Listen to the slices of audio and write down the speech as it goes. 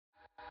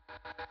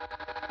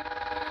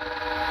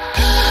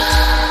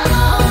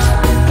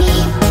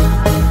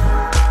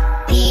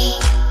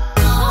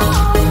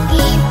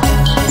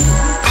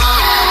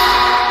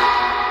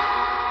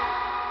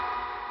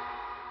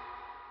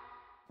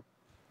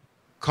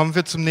kommen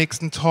wir zum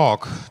nächsten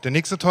Talk. Der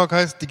nächste Talk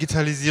heißt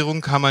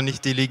Digitalisierung kann man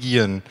nicht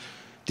delegieren.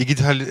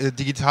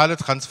 Digitale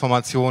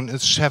Transformation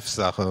ist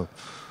Chefsache.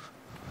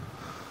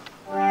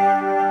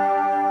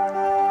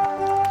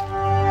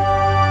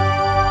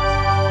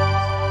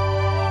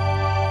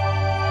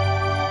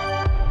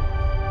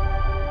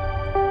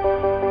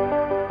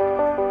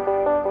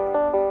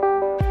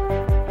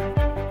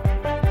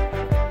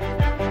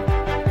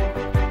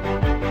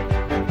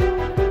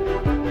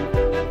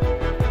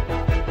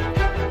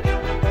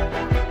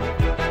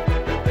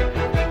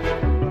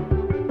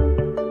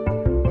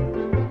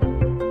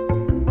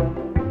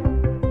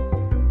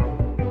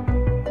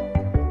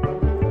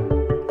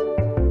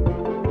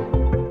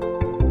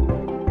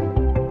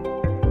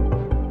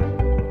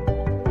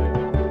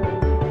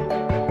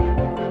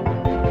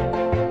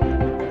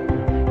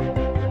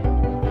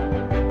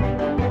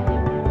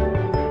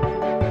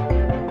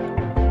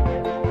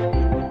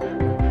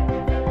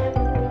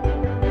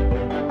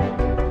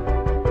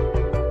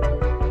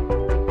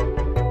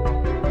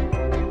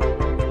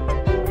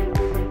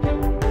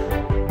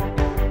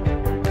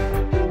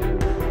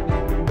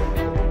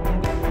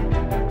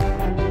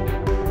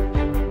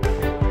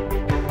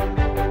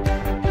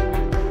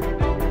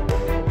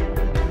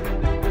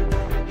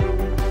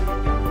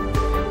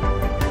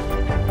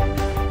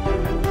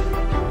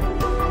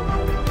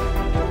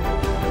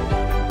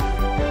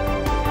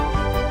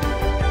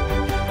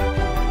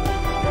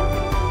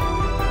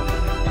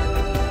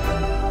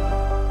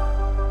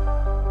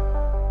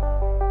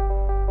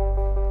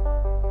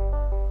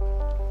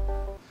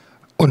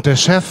 Und der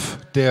Chef,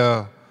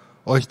 der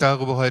euch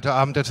darüber heute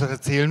Abend etwas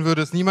erzählen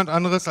würde, ist niemand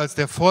anderes als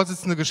der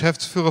Vorsitzende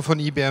Geschäftsführer von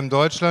IBM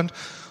Deutschland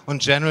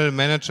und General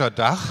Manager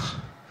Dach,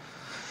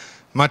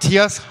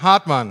 Matthias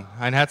Hartmann.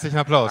 Einen herzlichen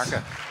Applaus.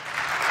 Danke.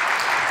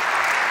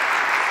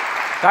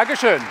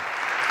 Dankeschön.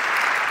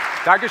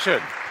 Dankeschön.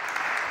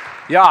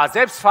 Ja,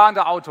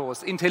 selbstfahrende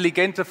Autos,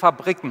 intelligente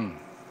Fabriken,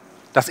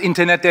 das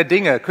Internet der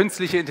Dinge,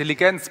 künstliche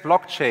Intelligenz,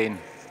 Blockchain.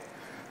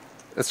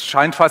 Es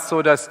scheint fast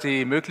so, dass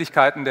die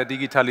Möglichkeiten der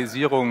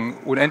Digitalisierung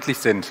unendlich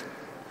sind.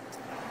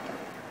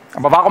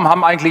 Aber warum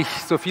haben eigentlich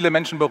so viele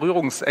Menschen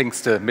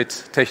Berührungsängste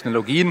mit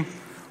Technologien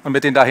und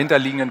mit den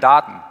dahinterliegenden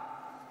Daten?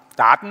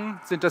 Daten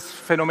sind das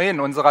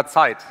Phänomen unserer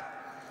Zeit.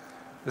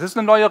 Es ist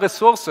eine neue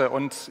Ressource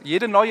und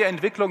jede neue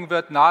Entwicklung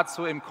wird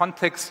nahezu im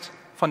Kontext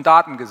von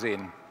Daten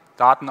gesehen.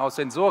 Daten aus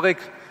Sensorik,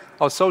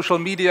 aus Social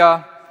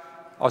Media,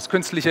 aus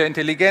künstlicher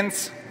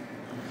Intelligenz,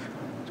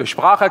 durch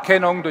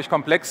Spracherkennung, durch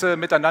komplexe,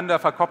 miteinander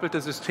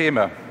verkoppelte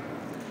Systeme.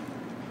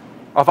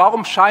 Aber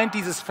warum scheint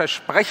dieses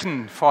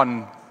Versprechen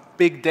von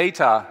Big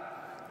Data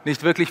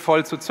nicht wirklich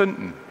voll zu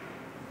zünden?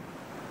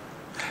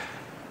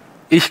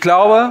 Ich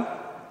glaube,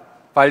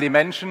 weil die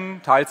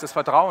Menschen teils das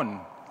Vertrauen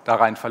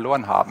darein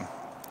verloren haben.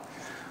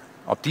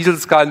 Ob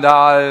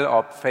Dieselskandal,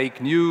 ob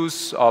Fake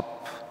News,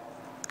 ob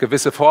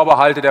gewisse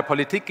Vorbehalte der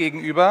Politik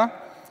gegenüber,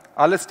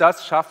 alles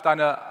das schafft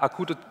eine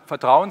akute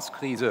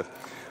Vertrauenskrise.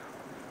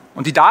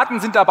 Und die Daten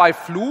sind dabei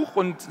Fluch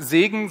und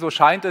Segen, so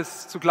scheint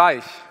es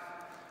zugleich.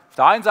 Auf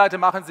der einen Seite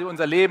machen sie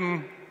unser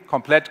Leben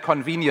komplett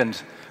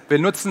convenient. Wir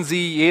nutzen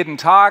sie jeden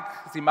Tag,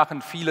 sie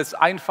machen vieles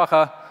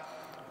einfacher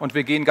und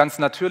wir gehen ganz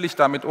natürlich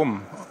damit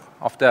um.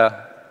 Auf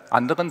der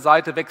anderen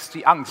Seite wächst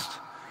die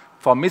Angst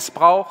vor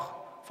Missbrauch,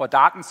 vor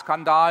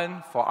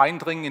Datenskandalen, vor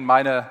Eindringen in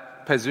meine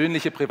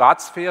persönliche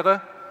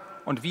Privatsphäre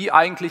und wie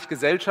eigentlich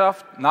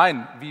Gesellschaft,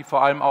 nein, wie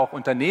vor allem auch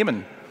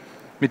Unternehmen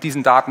mit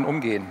diesen Daten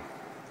umgehen.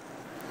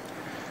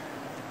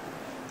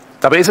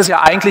 Dabei ist es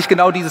ja eigentlich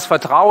genau dieses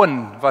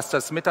Vertrauen, was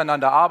das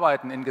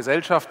Miteinanderarbeiten in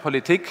Gesellschaft,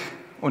 Politik,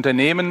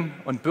 Unternehmen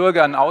und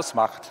Bürgern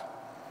ausmacht.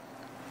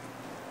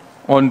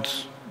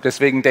 Und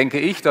deswegen denke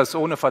ich, dass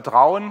ohne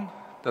Vertrauen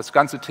das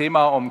ganze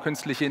Thema um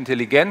künstliche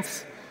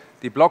Intelligenz,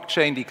 die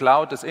Blockchain, die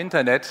Cloud, das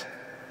Internet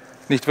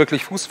nicht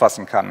wirklich Fuß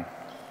fassen kann.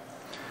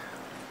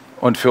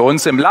 Und für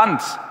uns im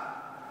Land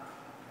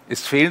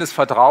ist fehlendes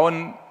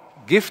Vertrauen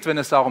Gift, wenn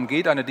es darum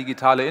geht, eine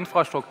digitale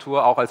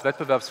Infrastruktur auch als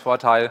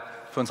Wettbewerbsvorteil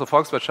für unsere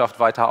Volkswirtschaft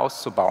weiter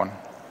auszubauen.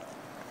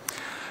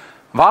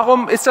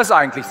 Warum ist das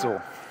eigentlich so?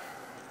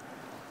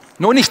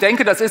 Nun, ich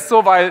denke, das ist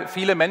so, weil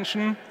viele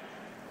Menschen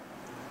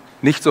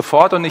nicht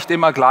sofort und nicht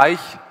immer gleich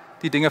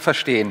die Dinge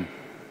verstehen.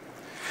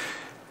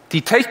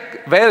 Die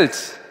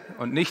Tech-Welt,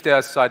 und nicht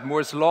erst seit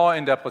Moore's Law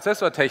in der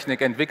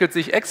Prozessortechnik, entwickelt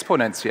sich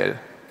exponentiell.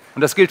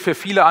 Und das gilt für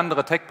viele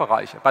andere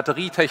Tech-Bereiche.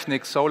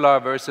 Batterietechnik,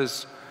 Solar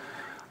versus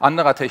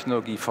anderer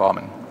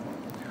Technologieformen.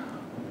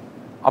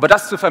 Aber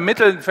das zu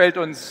vermitteln, fällt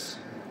uns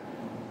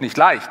nicht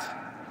leicht,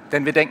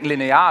 denn wir denken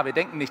linear, wir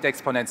denken nicht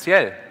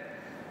exponentiell.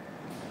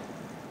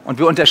 Und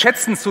wir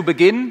unterschätzen zu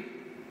Beginn,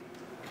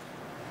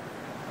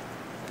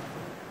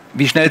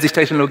 wie schnell sich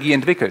Technologie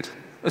entwickelt.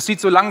 Es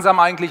sieht so langsam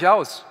eigentlich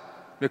aus.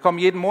 Wir kommen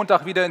jeden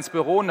Montag wieder ins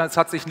Büro und es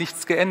hat sich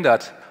nichts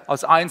geändert.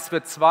 Aus 1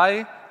 wird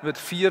 2, wird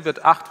 4,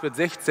 wird 8, wird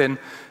 16.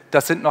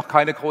 Das sind noch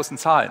keine großen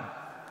Zahlen.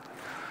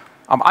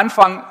 Am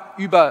Anfang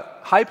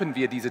überhypen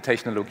wir diese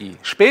Technologie.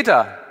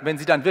 Später, wenn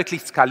sie dann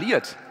wirklich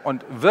skaliert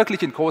und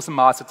wirklich in großem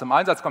Maße zum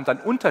Einsatz kommt, dann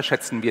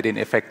unterschätzen wir den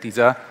Effekt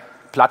dieser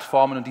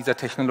Plattformen und dieser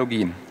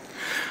Technologien.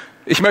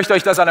 Ich möchte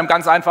euch das an einem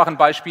ganz einfachen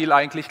Beispiel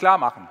eigentlich klar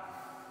machen.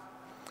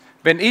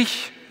 Wenn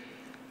ich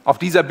auf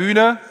dieser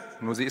Bühne,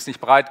 nur sie ist nicht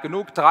breit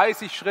genug,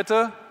 30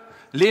 Schritte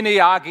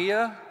linear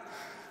gehe,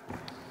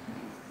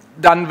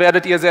 dann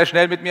werdet ihr sehr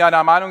schnell mit mir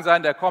einer Meinung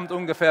sein, der kommt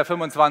ungefähr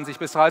 25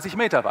 bis 30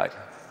 Meter weit.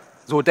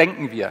 So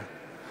denken wir.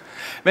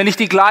 Wenn ich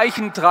die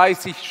gleichen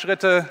 30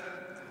 Schritte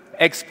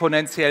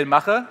exponentiell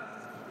mache,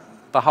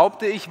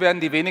 behaupte ich, werden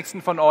die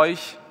wenigsten von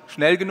euch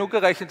schnell genug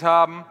gerechnet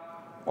haben,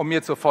 um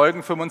mir zu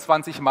folgen,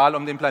 25 Mal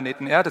um den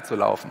Planeten Erde zu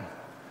laufen.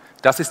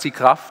 Das ist die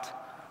Kraft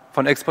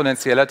von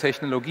exponentieller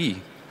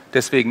Technologie.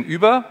 Deswegen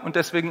und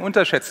deswegen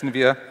unterschätzen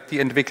wir die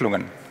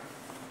Entwicklungen.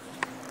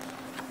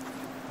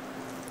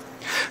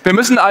 Wir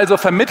müssen also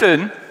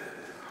vermitteln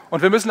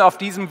und wir müssen auf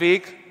diesem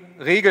Weg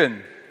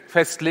Regeln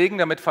festlegen,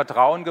 damit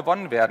Vertrauen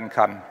gewonnen werden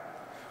kann.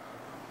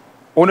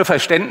 Ohne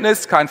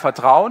Verständnis kein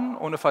Vertrauen,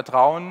 ohne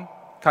Vertrauen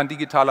kein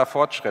digitaler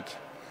Fortschritt.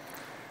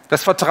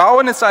 Das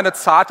Vertrauen ist eine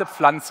zarte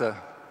Pflanze.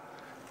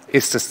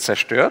 Ist es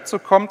zerstört, so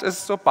kommt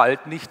es so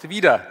bald nicht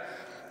wieder.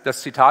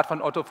 Das Zitat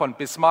von Otto von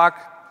Bismarck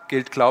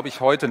gilt, glaube ich,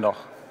 heute noch.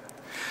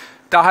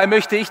 Daher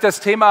möchte ich das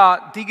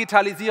Thema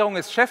Digitalisierung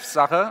ist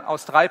Chefsache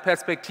aus 3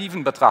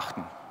 Perspektiven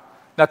betrachten.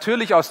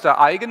 Natürlich aus der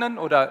eigenen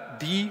oder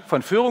die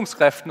von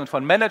Führungskräften und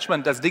von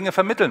Management, das Dinge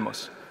vermitteln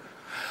muss.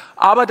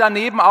 Aber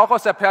daneben auch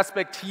aus der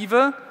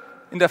Perspektive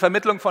in der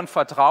Vermittlung von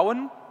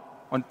Vertrauen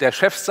und der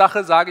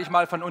Chefsache, sage ich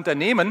mal, von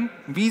Unternehmen,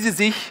 wie sie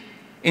sich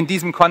in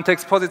diesem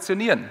Kontext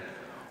positionieren.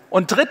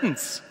 Und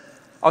drittens,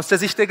 aus der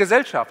Sicht der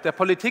Gesellschaft, der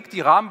Politik,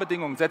 die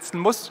Rahmenbedingungen setzen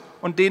muss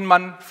und denen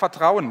man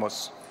vertrauen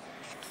muss.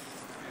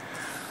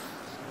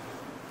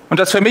 Und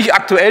das für mich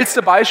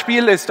aktuellste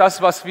Beispiel ist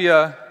das, was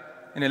wir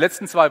in den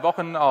letzten 2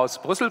 Wochen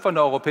aus Brüssel von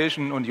der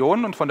Europäischen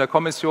Union und von der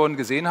Kommission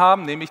gesehen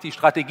haben, nämlich die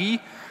Strategie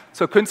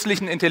zur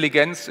künstlichen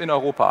Intelligenz in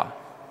Europa.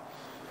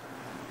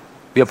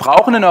 Wir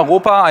brauchen in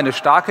Europa eine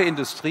starke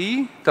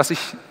Industrie, die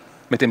sich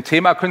mit dem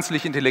Thema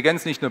künstliche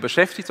Intelligenz nicht nur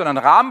beschäftigt, sondern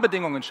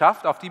Rahmenbedingungen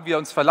schafft, auf die wir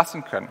uns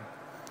verlassen können.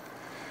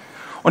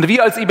 Und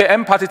wir als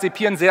IBM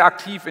partizipieren sehr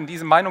aktiv in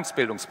diesem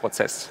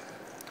Meinungsbildungsprozess.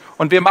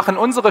 Und wir machen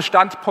unsere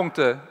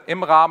Standpunkte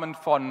im Rahmen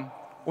von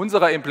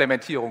unserer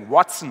Implementierung,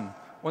 Watson,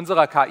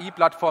 unserer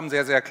KI-Plattform,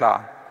 sehr, sehr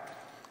klar.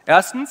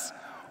 Erstens,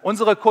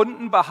 unsere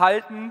Kunden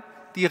behalten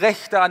die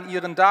Rechte an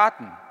ihren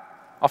Daten,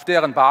 auf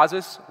deren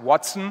Basis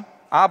Watson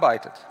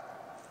arbeitet.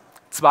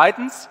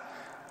 Zweitens,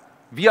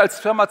 wir als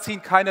Firma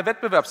ziehen keine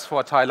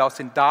Wettbewerbsvorteile aus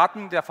den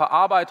Daten der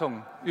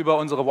Verarbeitung über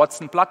unsere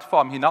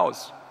Watson-Plattform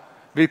hinaus.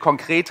 Will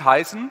konkret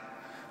heißen,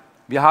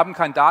 wir haben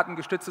kein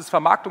datengestütztes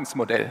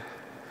Vermarktungsmodell.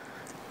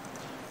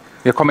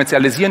 Wir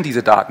kommerzialisieren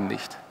diese Daten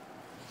nicht.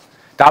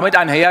 Damit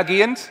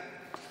einhergehend,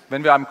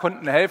 wenn wir einem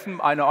Kunden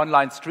helfen, eine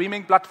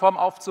Online-Streaming-Plattform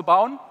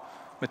aufzubauen,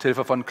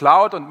 mithilfe von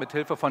Cloud und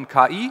mithilfe von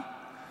KI,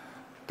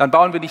 dann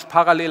bauen wir nicht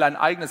parallel ein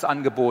eigenes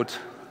Angebot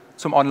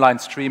zum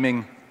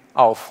Online-Streaming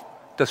auf.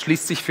 Das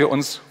schließt sich für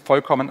uns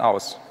vollkommen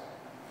aus.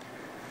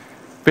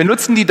 Wir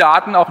nutzen die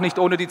Daten auch nicht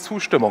ohne die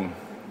Zustimmung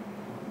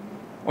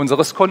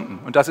unseres Kunden.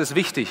 Und das ist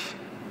wichtig,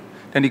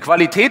 denn die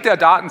Qualität der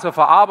Daten zur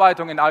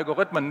Verarbeitung in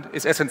Algorithmen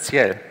ist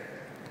essentiell.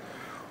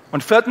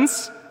 Und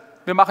viertens,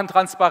 wir machen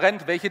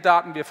transparent, welche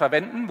Daten wir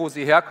verwenden, wo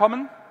sie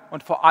herkommen.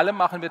 Und vor allem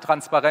machen wir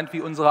transparent,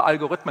 wie unsere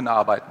Algorithmen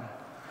arbeiten.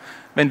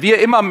 Wenn wir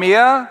immer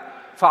mehr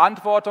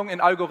Verantwortung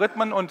in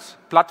Algorithmen und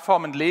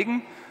Plattformen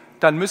legen,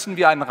 dann müssen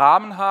wir einen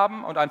Rahmen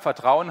haben und ein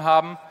Vertrauen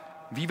haben,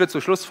 wie wir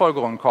zu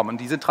Schlussfolgerungen kommen,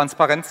 diese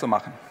transparent zu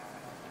machen.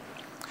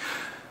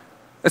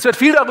 Es wird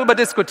viel darüber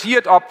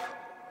diskutiert, ob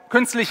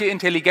künstliche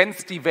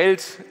Intelligenz die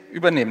Welt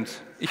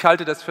übernimmt. Ich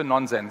halte das für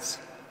Nonsens.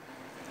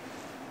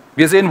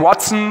 Wir sehen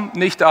Watson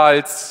nicht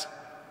als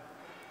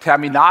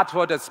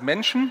Terminator des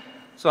Menschen,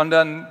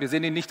 sondern wir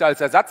sehen ihn nicht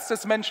als Ersatz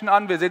des Menschen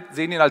an, wir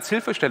sehen ihn als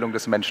Hilfestellung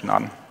des Menschen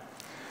an.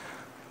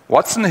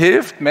 Watson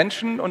hilft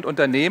Menschen und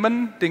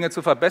Unternehmen, Dinge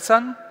zu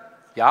verbessern,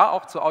 ja,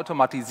 auch zu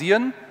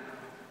automatisieren,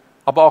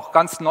 aber auch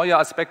ganz neue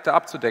Aspekte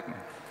abzudecken,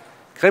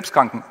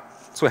 Krebskranken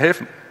zu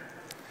helfen.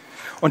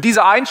 Und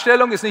diese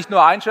Einstellung ist nicht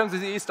nur Einstellung,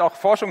 sie ist auch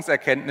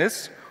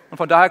Forschungserkenntnis. Und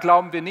von daher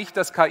glauben wir nicht,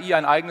 dass KI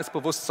ein eigenes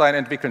Bewusstsein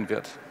entwickeln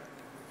wird.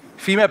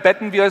 Vielmehr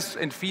betten wir es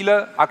in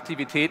viele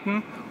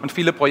Aktivitäten und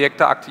viele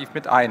Projekte aktiv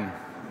mit ein.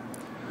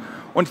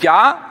 Und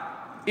ja,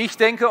 ich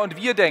denke und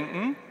wir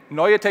denken,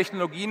 neue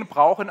Technologien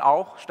brauchen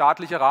auch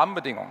staatliche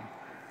Rahmenbedingungen.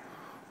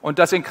 Und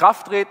das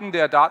Inkrafttreten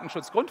der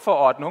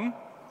Datenschutzgrundverordnung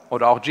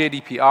oder auch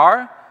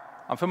GDPR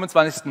am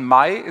 25.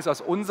 Mai ist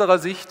aus unserer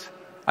Sicht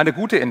eine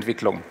gute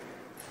Entwicklung.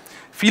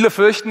 Viele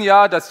fürchten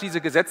ja, dass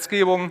diese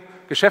Gesetzgebung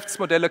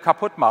Geschäftsmodelle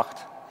kaputt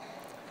macht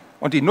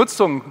und die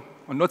Nutzung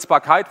und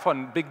Nutzbarkeit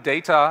von Big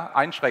Data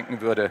einschränken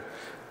würde.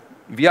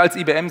 Wir als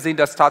IBM sehen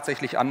das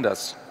tatsächlich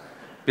anders.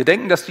 Wir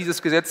denken, dass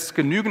dieses Gesetz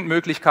genügend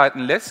Möglichkeiten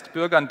lässt,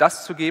 Bürgern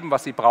das zu geben,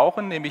 was sie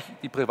brauchen, nämlich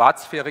die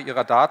Privatsphäre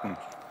ihrer Daten.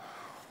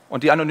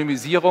 Und die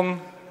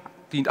Anonymisierung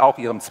dient auch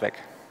ihrem Zweck.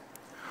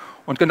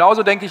 Und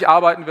genauso, denke ich,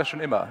 arbeiten wir schon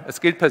immer.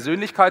 Es gilt,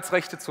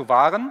 Persönlichkeitsrechte zu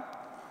wahren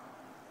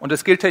und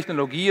es gilt,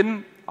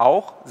 Technologien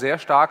auch sehr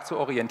stark zu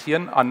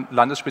orientieren an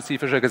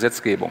landesspezifischer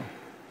Gesetzgebung.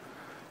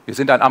 Wir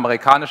sind ein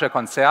amerikanischer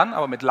Konzern,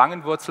 aber mit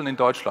langen Wurzeln in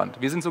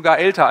Deutschland. Wir sind sogar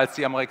älter als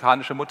die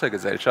amerikanische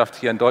Muttergesellschaft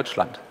hier in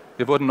Deutschland.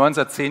 Wir wurden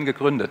 1910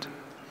 gegründet.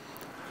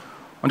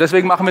 Und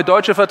deswegen machen wir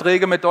deutsche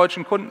Verträge mit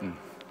deutschen Kunden.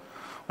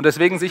 Und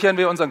deswegen sichern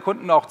wir unseren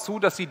Kunden auch zu,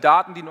 dass die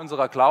Daten, die in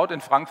unserer Cloud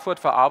in Frankfurt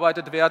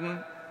verarbeitet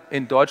werden,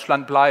 in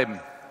Deutschland bleiben.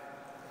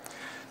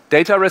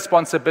 Data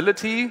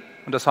Responsibility,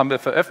 und das haben wir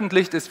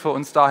veröffentlicht, ist für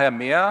uns daher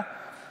mehr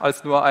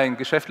als nur ein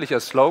geschäftlicher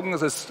Slogan.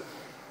 Es ist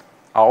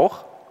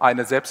auch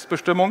eine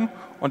Selbstbestimmung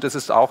und es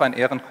ist auch ein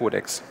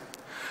Ehrenkodex.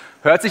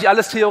 Hört sich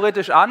alles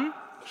theoretisch an?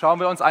 Schauen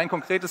wir uns ein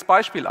konkretes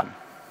Beispiel an.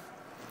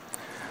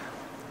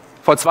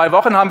 Vor 2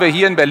 Wochen haben wir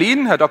hier in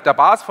Berlin, Herr Dr.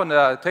 Baas von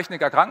der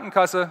Techniker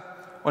Krankenkasse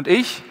und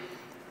ich,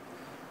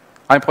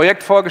 ein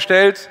Projekt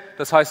vorgestellt,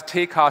 das heißt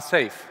TK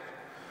Safe,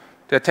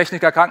 der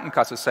Techniker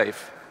Krankenkasse Safe.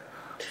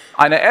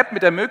 Eine App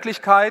mit der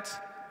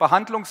Möglichkeit,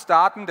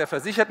 Behandlungsdaten der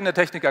Versicherten der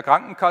Techniker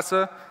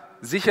Krankenkasse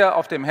sicher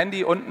auf dem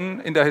Handy unten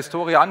in der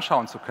Historie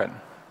anschauen zu können.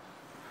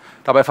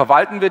 Dabei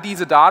verwalten wir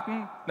diese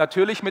Daten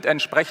natürlich mit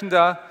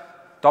entsprechender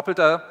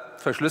doppelter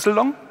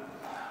Verschlüsselung.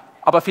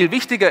 Aber viel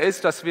wichtiger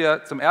ist, dass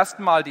wir zum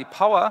ersten Mal die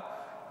Power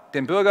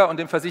dem Bürger und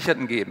dem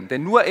Versicherten geben.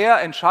 Denn nur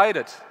er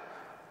entscheidet,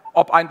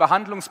 ob ein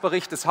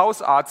Behandlungsbericht des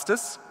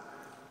Hausarztes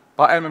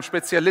bei einem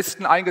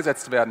Spezialisten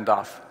eingesetzt werden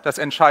darf. Das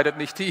entscheidet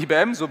nicht die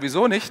IBM,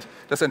 sowieso nicht.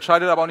 Das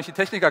entscheidet aber auch nicht die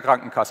Techniker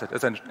Krankenkasse.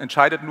 Das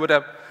entscheidet nur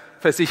der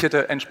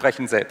Versicherte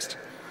entsprechend selbst.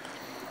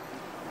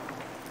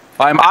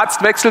 Bei einem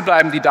Arztwechsel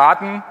bleiben die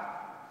Daten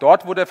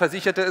dort, wo der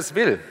Versicherte es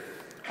will.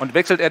 Und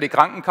wechselt er die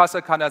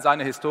Krankenkasse, kann er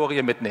seine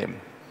Historie mitnehmen.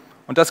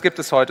 Und das gibt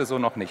es heute so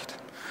noch nicht.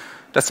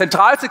 Das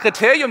zentralste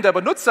Kriterium der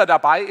Benutzer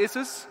dabei ist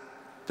es,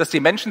 dass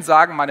die Menschen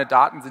sagen, meine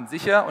Daten sind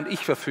sicher und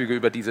ich verfüge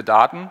über diese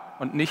Daten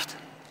und nicht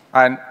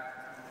ein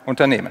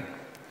Unternehmen.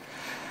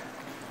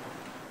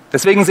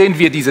 Deswegen sehen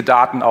wir diese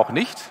Daten auch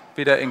nicht,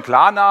 weder in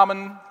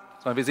Klarnamen,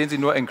 sondern wir sehen sie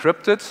nur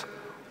encrypted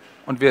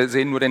und wir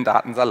sehen nur den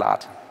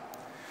Datensalat.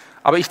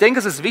 Aber ich denke,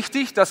 es ist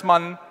wichtig, dass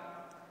man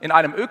in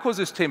einem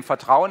Ökosystem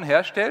Vertrauen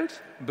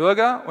herstellt,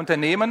 Bürger,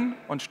 Unternehmen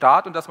und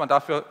Staat, und dass man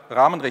dafür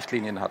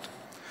Rahmenrichtlinien hat.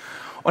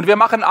 Und wir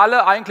machen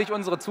alle eigentlich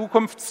unsere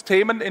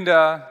Zukunftsthemen in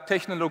der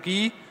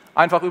Technologie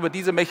einfach über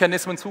diese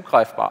Mechanismen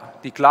zugreifbar.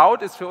 Die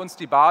Cloud ist für uns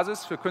die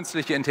Basis für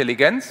künstliche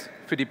Intelligenz,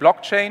 für die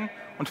Blockchain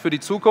und für die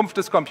Zukunft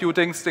des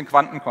Computings, den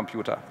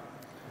Quantencomputer.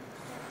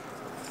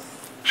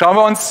 Schauen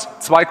wir uns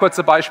 2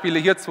 kurze Beispiele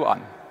hierzu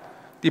an.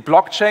 Die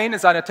Blockchain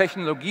ist eine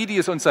Technologie, die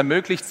es uns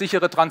ermöglicht,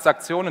 sichere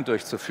Transaktionen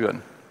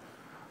durchzuführen.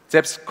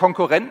 Selbst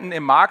Konkurrenten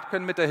im Markt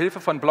können mit der Hilfe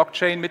von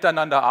Blockchain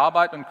miteinander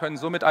arbeiten und können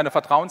somit eine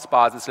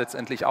Vertrauensbasis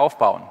letztendlich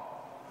aufbauen.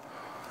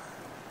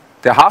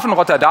 Der Hafen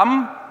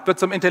Rotterdam wird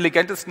zum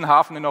intelligentesten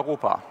Hafen in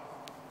Europa.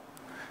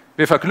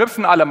 Wir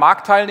verknüpfen alle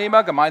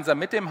Marktteilnehmer gemeinsam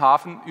mit dem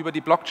Hafen über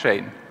die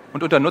Blockchain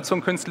und unter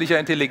Nutzung künstlicher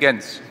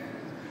Intelligenz.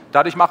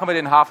 Dadurch machen wir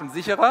den Hafen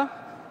sicherer,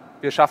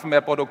 wir schaffen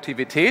mehr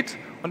Produktivität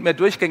und mehr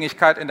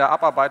Durchgängigkeit in der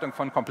Abarbeitung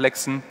von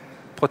komplexen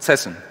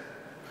Prozessen.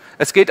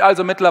 Es geht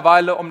also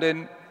mittlerweile um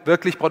den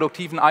wirklich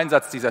produktiven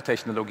Einsatz dieser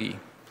Technologie.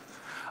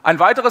 Ein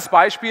weiteres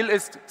Beispiel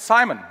ist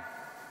Simon.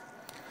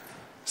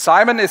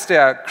 Simon ist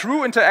der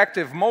Crew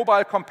Interactive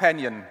Mobile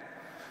Companion,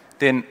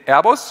 den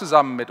Airbus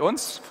zusammen mit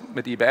uns,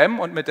 mit IBM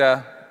und mit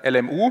der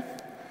LMU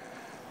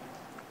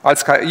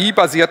als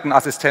KI-basierten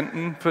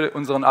Assistenten für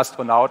unseren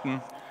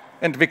Astronauten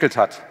entwickelt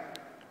hat.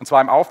 Und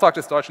zwar im Auftrag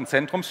des Deutschen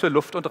Zentrums für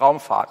Luft- und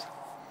Raumfahrt.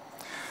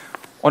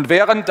 Und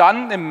während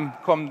dann im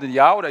kommenden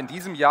Jahr oder in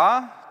diesem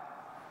Jahr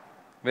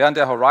während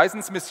der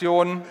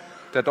Horizons-Mission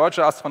der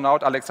deutsche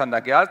Astronaut Alexander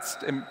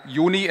Gerst im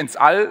Juni ins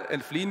All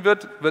entfliehen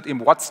wird, wird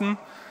ihm Watson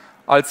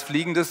als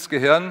fliegendes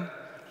Gehirn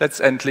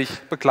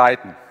letztendlich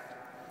begleiten.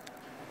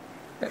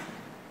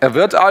 Er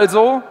wird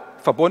also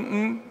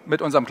verbunden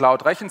mit unserem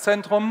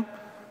Cloud-Rechenzentrum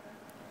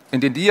in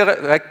den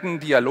direkten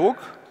Dialog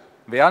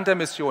während der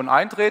Mission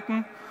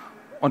eintreten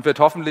und wird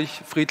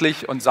hoffentlich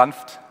friedlich und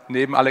sanft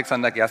neben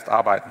Alexander Gerst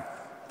arbeiten.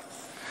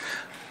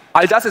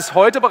 All das ist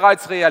heute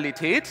bereits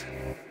Realität.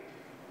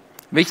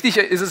 Wichtig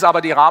ist es aber,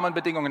 die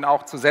Rahmenbedingungen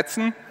auch zu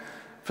setzen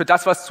für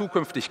das, was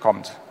zukünftig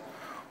kommt.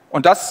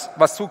 Und das,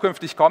 was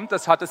zukünftig kommt,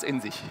 das hat es in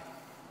sich.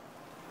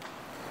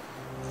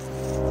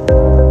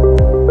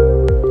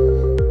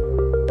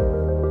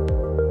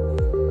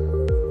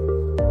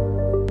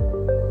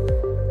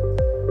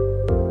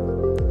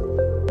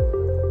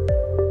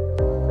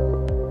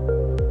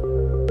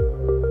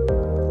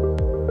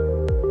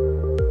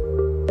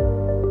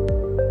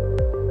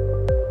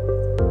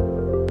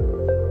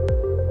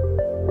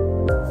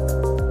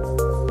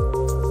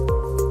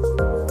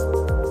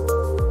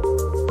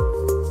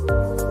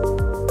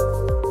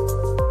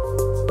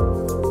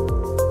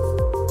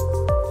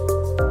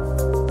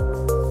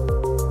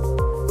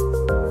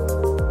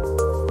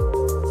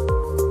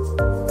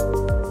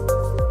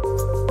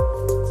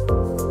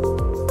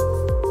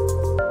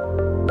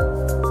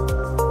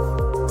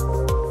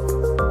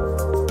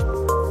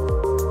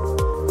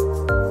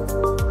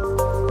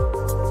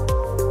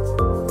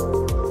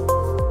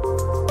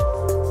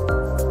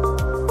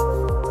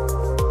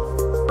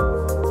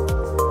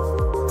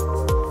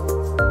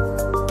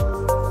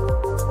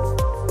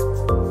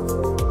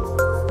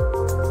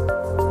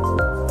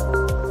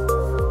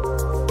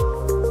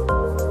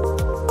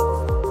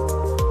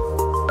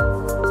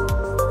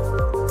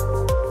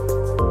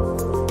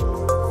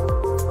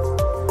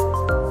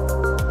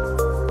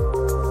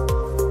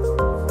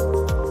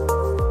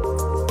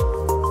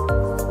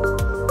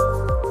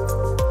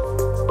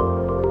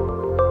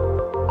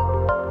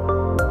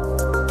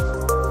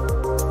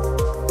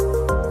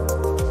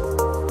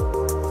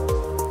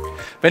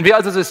 Wenn wir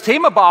also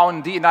Systeme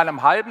bauen, die in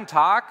einem halben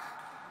Tag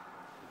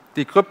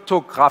die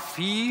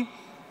Kryptographie,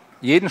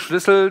 jeden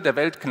Schlüssel der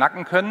Welt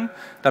knacken können,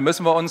 dann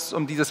müssen wir uns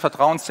um dieses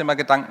Vertrauensthema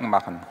Gedanken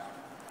machen.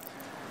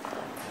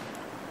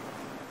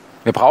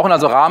 Wir brauchen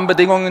also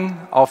Rahmenbedingungen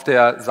auf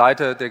der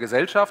Seite der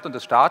Gesellschaft und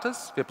des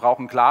Staates. Wir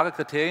brauchen klare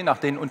Kriterien, nach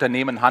denen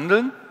Unternehmen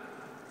handeln.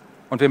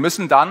 Und wir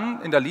müssen dann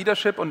in der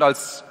Leadership und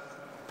als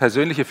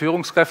persönliche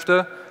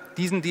Führungskräfte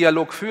diesen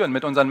Dialog führen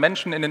mit unseren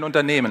Menschen in den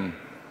Unternehmen.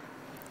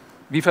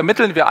 Wie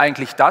vermitteln wir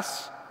eigentlich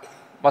das,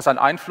 was an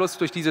Einfluss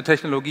durch diese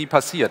Technologie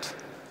passiert?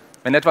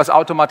 Wenn etwas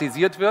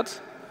automatisiert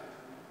wird,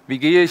 wie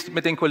gehe ich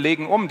mit den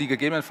Kollegen um, die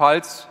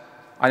gegebenenfalls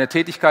eine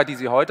Tätigkeit, die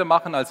sie heute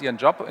machen, als ihren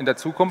Job in der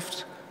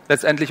Zukunft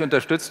letztendlich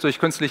unterstützt durch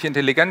künstliche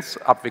Intelligenz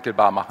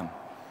abwickelbar machen?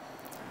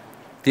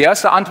 Die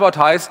erste Antwort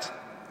heißt,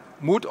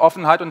 Mut,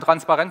 Offenheit und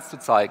Transparenz zu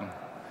zeigen.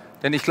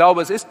 Denn ich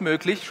glaube, es ist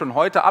möglich, schon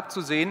heute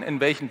abzusehen, in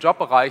welchen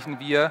Jobbereichen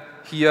wir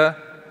hier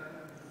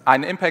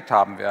einen Impact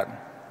haben werden.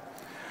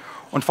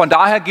 Und von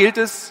daher gilt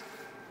es,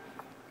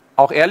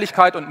 auch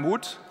Ehrlichkeit und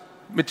Mut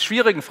mit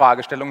schwierigen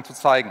Fragestellungen zu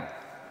zeigen.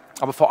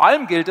 Aber vor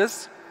allem gilt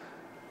es,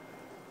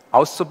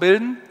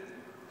 auszubilden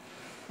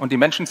und die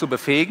Menschen zu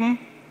befähigen,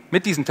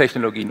 mit diesen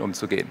Technologien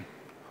umzugehen.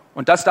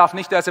 Und das darf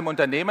nicht erst im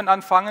Unternehmen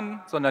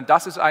anfangen, sondern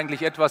das ist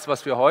eigentlich etwas,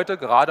 was wir heute,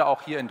 gerade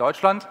auch hier in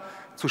Deutschland,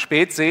 zu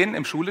spät sehen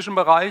im schulischen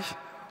Bereich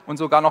und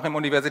sogar noch im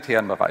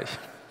universitären Bereich.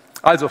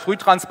 Also früh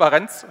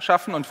Transparenz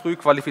schaffen und früh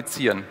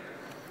qualifizieren.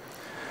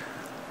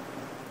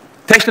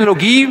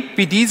 Technologie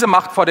wie diese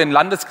macht vor den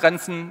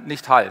Landesgrenzen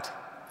nicht Halt.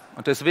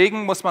 Und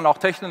deswegen muss man auch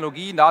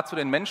Technologie nah zu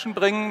den Menschen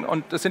bringen.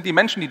 Und es sind die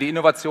Menschen, die die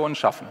Innovationen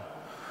schaffen.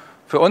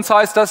 Für uns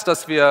heißt das,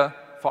 dass wir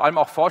vor allem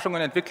auch Forschung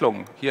und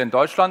Entwicklung hier in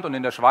Deutschland und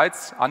in der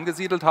Schweiz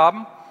angesiedelt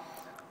haben.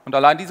 Und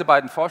allein diese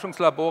beiden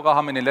Forschungslabore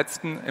haben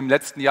im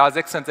letzten Jahr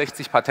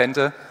 66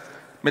 Patente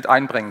mit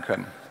einbringen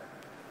können.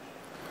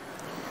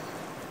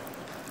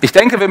 Ich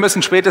denke, wir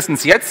müssen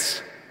spätestens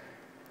jetzt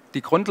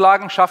die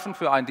Grundlagen schaffen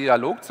für einen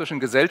Dialog zwischen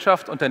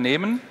Gesellschaft,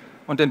 Unternehmen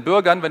und den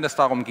Bürgern, wenn es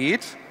darum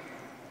geht,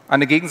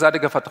 eine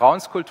gegenseitige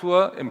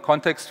Vertrauenskultur im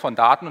Kontext von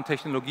Daten und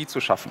Technologie zu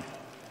schaffen.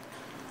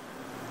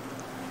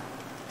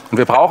 Und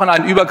wir brauchen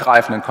einen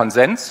übergreifenden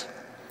Konsens,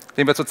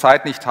 den wir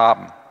zurzeit nicht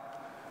haben.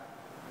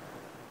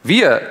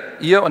 Wir,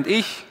 ihr und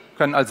ich,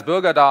 können als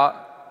Bürger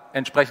da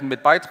entsprechend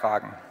mit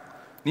beitragen.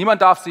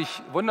 Niemand darf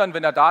sich wundern,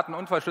 wenn er Daten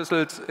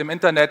unverschlüsselt im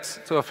Internet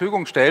zur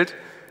Verfügung stellt,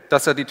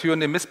 dass er die Türen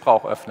dem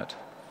Missbrauch öffnet.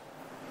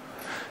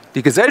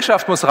 Die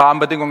Gesellschaft muss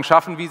Rahmenbedingungen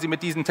schaffen, wie sie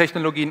mit diesen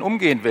Technologien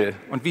umgehen will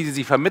und wie sie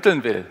sie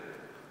vermitteln will.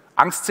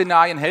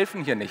 Angstszenarien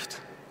helfen hier nicht.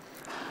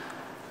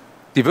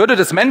 Die Würde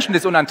des Menschen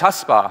ist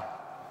unantastbar.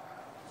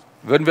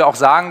 Würden wir auch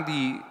sagen,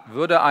 die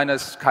Würde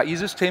eines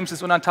KI-Systems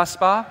ist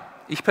unantastbar?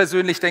 Ich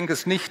persönlich denke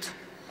es nicht.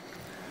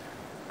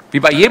 Wie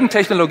bei jedem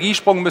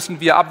Technologiesprung müssen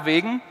wir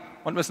abwägen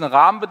und müssen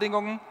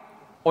Rahmenbedingungen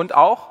und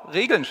auch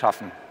Regeln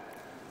schaffen.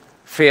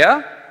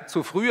 Fair,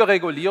 zu frühe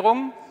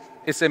Regulierung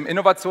ist im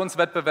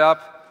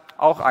Innovationswettbewerb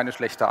auch eine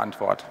schlechte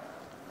Antwort.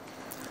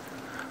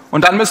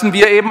 Und dann müssen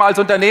wir eben als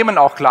Unternehmen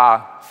auch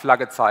klar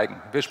Flagge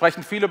zeigen. Wir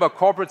sprechen viel über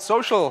Corporate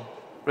Social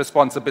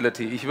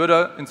Responsibility. Ich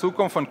würde in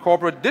Zukunft von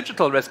Corporate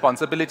Digital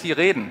Responsibility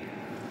reden.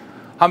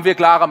 Haben wir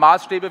klare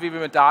Maßstäbe, wie wir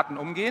mit Daten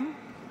umgehen?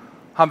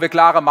 Haben wir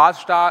klare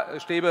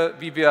Maßstäbe,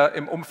 wie wir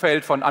im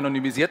Umfeld von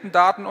anonymisierten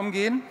Daten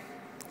umgehen?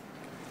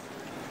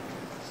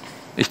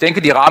 Ich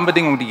denke, die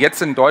Rahmenbedingungen, die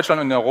jetzt in Deutschland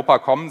und in Europa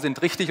kommen,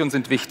 sind richtig und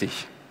sind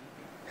wichtig.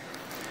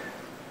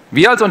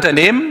 Wir als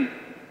Unternehmen,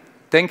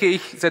 denke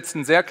ich,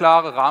 setzen sehr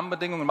klare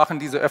Rahmenbedingungen und machen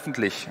diese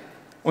öffentlich.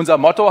 Unser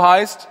Motto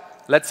heißt,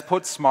 let's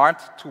put smart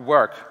to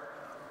work.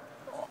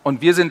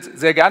 Und wir sind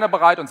sehr gerne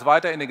bereit, uns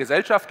weiter in den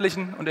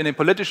gesellschaftlichen und in den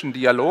politischen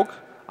Dialog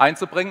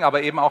einzubringen,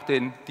 aber eben auch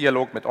den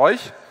Dialog mit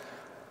euch.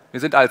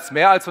 Wir sind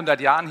mehr als 100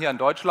 Jahren hier in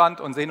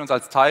Deutschland und sehen uns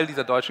als Teil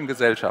dieser deutschen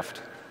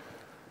Gesellschaft.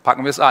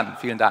 Packen wir es an.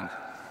 Vielen Dank.